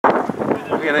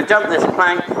We're going to jump this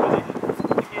plank.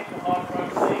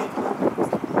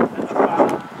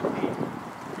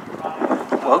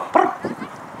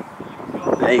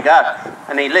 There you go.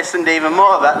 And he listened even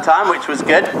more that time, which was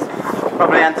good.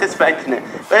 Probably anticipating it.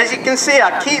 But as you can see,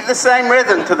 I keep the same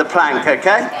rhythm to the plank,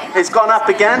 okay? It's gone up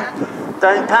again.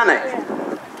 Don't panic.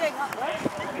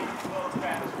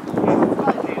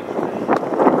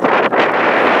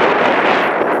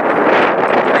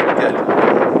 Okay, good.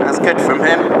 That's good from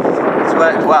him. It's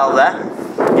worked well there.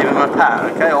 Give him a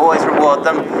pat, okay? Always reward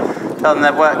them. Tell them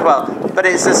they've worked well. But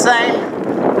it's the same.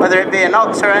 Whether it be an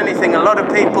ox or anything, a lot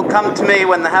of people come to me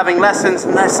when they're having lessons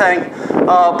and they're saying,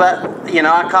 oh, but, you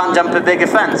know, I can't jump a bigger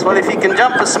fence. Well, if you can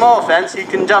jump a small fence, you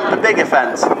can jump a bigger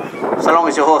fence. So long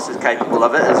as your horse is capable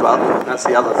of it as well. That's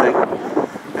the other thing.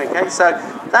 Okay, so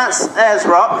that's Ayers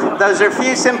Rock. Those are a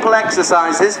few simple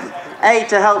exercises. A,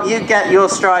 to help you get your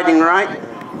striding right.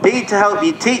 B, to help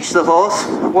you teach the horse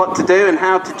what to do and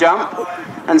how to jump.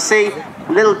 And C,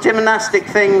 little gymnastic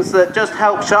things that just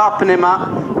help sharpen him up,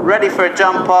 ready for a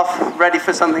jump off, ready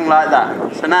for something like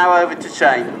that. So now over to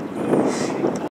Shane.